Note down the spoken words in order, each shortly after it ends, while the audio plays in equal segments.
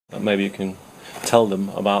Maybe you can tell them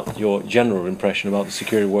about your general impression about the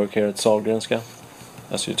security work here at Sahlgrenska,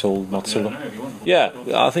 as you told Mats. Yeah,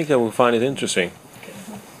 I think they will find it interesting.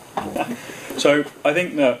 So I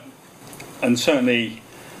think that, and certainly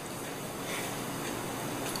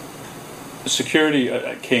security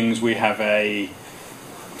at King's, we have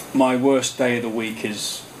my worst day of the week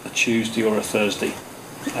is a Tuesday or a Thursday,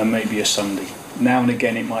 and maybe a Sunday. Now and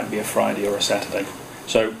again it might be a Friday or a Saturday.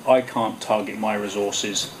 So I can't target my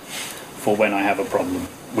resources for when I have a problem.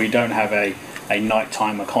 We don't have a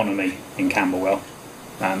nighttime economy in Camberwell,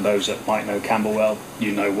 and those that might know Camberwell,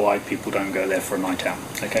 you know why people don't go there for a night out.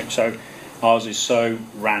 Okay, so ours is so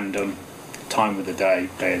random, time of the day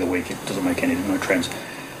of the week, it doesn't make no trends.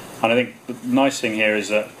 And I think the nice thing here is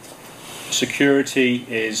that security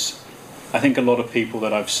is, I think a lot of people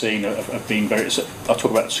that I've seen have been very, I'll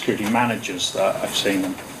talk about security managers that I've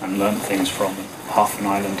seen and learned things from, half an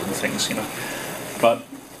island and things, you know. But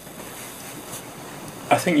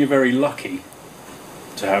I think you're very lucky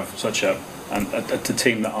to have such a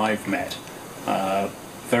team that I've met,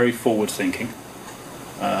 very forward thinking,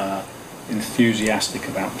 enthusiastic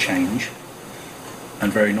about change,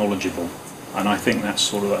 and very knowledgeable. And I think that's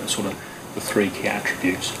sort of the three key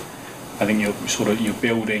attributes. I think your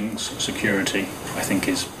buildings security, I think,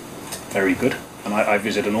 is very good. And I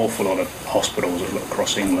visit an awful lot of hospitals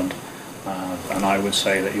across England, and I would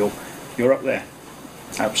say that you're up there,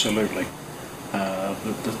 absolutely.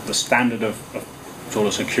 The standard of sort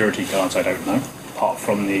of security guards, I don't know, apart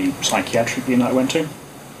from the psychiatric unit I went to,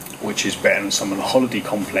 which is better than some of the holiday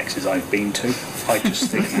complexes I've been to. I just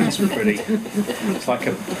think that's pretty. It's like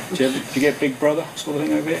do you get Big Brother sort of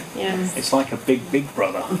thing over here? Yes. It's like a big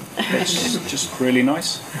brother. It's just really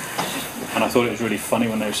nice. And I thought it was really funny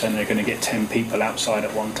when they were saying they're going to get 10 people outside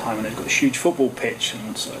at one time, and they've got a huge football pitch,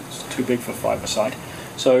 and so it's too big for 5-a-side.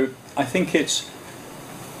 So I think it's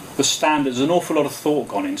the standards. There's an awful lot of thought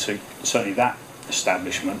gone into certainly that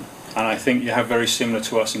establishment. And I think you have very similar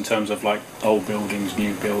to us in terms of like old buildings,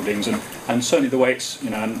 new buildings, and certainly the way it's,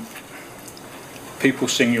 you know, and people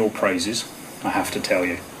sing your praises, I have to tell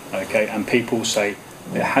you, okay, and people say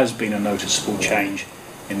there has been a noticeable change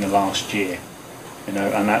in the last year, you know,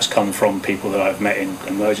 and that's come from people that I've met in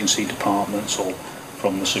emergency departments or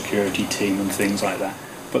from the security team and things like that.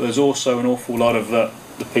 But there's also an awful lot of the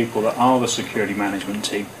people that are the security management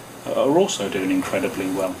team are also doing incredibly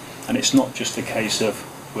well. And it's not just a case of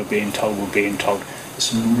we're being told. There's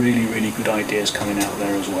some really good ideas coming out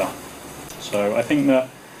there as well. So I think that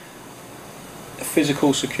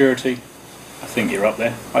physical security, I think you're up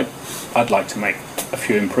there. I'd like to make a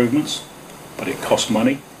few improvements, but it costs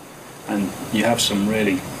money, and you have some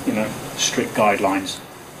really, you know, strict guidelines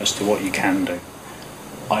as to what you can do.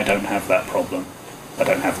 I don't have that problem. I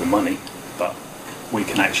don't have the money, but we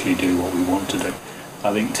can actually do what we want to do.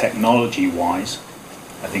 I think technology-wise,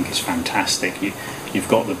 I think it's fantastic. You've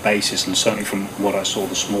got the basis, and certainly from what I saw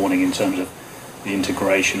this morning in terms of the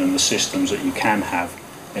integration and the systems that you can have,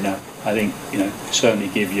 you know, I think, you know, certainly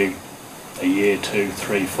give you a year, 2,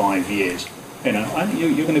 3, 5 years. You know, I think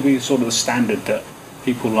you're going to be sort of the standard that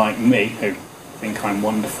people like me, who think I'm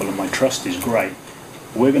wonderful and my trust is great,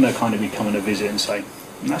 we're going to kind of be coming to visit and say,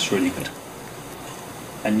 that's really good.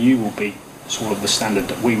 And you will be sort of the standard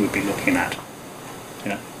that we would be looking at. You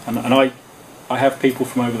know, and I have people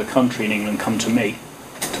from over the country in England come to me,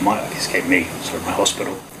 my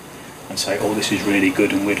hospital, and say, oh, this is really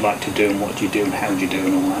good and we'd like to do, and what do you do and how do you do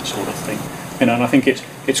and all that sort of thing. You know, and I think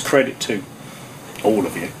it's credit to all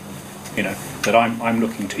of you, you know, that I'm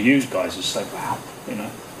looking to use guys to say, wow, you know,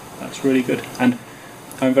 that's really good. And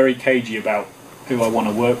I'm very cagey about who I want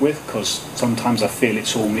to work with, because sometimes I feel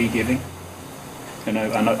it's all me giving, you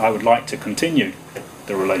know, and I would like to continue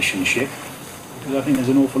the relationship, because I think there's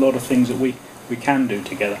an awful lot of things that we can do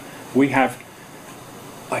together.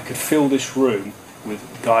 I could fill this room with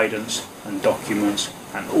guidance and documents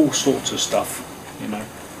and all sorts of stuff, you know.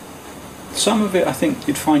 Some of it I think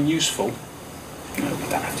you'd find useful, you know, we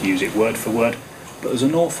don't have to use it word for word, but there's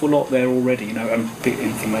an awful lot there already, you know, and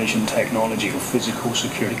information technology or physical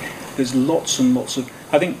security. There's lots and lots of,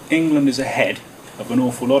 I think England is ahead of an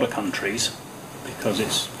awful lot of countries because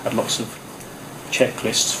it's had lots of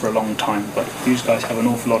checklists for a long time, but you guys have an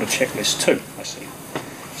awful lot of checklists too, I see.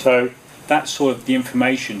 So that's sort of the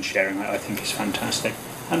information sharing I think is fantastic,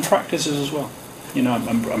 and practices as well. You know,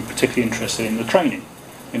 I'm particularly interested in the training.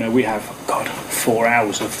 You know, we have 4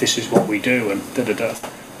 hours of this is what we do and da da da.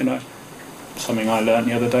 You know, something I learned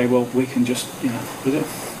the other day. Well, we can just, you know, was it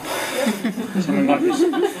something like this?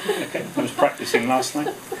 Okay, I was practicing last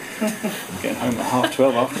night. Getting home at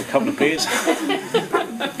 12:30 after a couple of beers.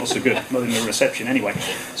 not so good, not in the reception anyway.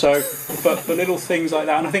 So, but little things like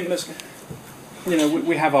that, and I think that's, you know,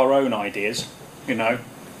 we have our own ideas, you know,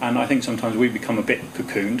 and I think sometimes we become a bit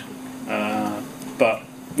cocooned. But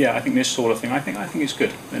yeah, I think this sort of thing, I think it's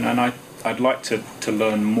good, and I'd like to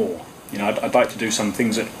learn more. You know, I'd like to do some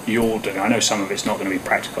things that you're doing. I know some of it's not going to be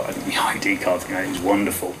practical. I think the ID card thing is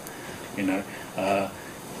wonderful. You know,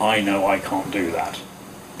 I know I can't do that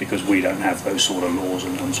because we don't have those sort of laws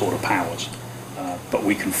and sort of powers. But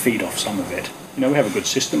we can feed off some of it. You know, we have a good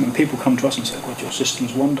system, and people come to us and say, "God, your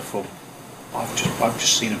system's wonderful." I've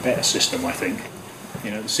just seen a better system. I think.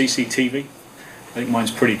 You know, the CCTV. I think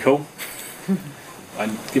mine's pretty cool. I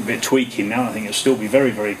give a bit of tweaking now. I think it'll still be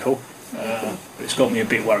very, very cool. But it's got me a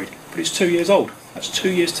bit worried. But it's 2 years old. That's 2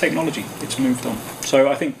 years technology. It's moved on. So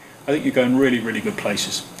I think you're going really, really good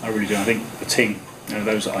places. I really do. I think the team, you know,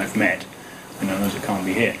 those that I've met, you know, those that can't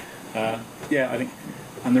be here. Yeah, I think,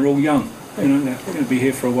 and they're all young. You know, they're going to be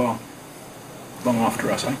here for a while, long after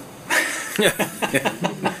us, eh?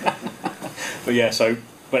 But yeah, so.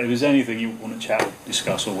 But if there's anything you want to chat,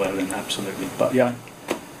 discuss, or whatever, then absolutely. But yeah,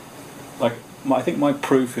 like I think my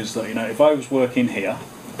proof is that, you know, if I was working here,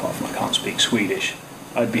 apart from I can't speak Swedish,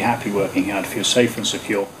 I'd be happy working here. I'd feel safe and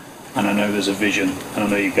secure, and I know there's a vision, and I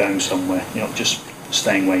know you're going somewhere. You're not just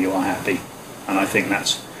staying where you are happy. And I think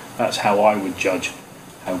that's how I would judge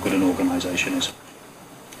how good an organisation is.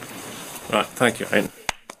 Right, thank you, Ian.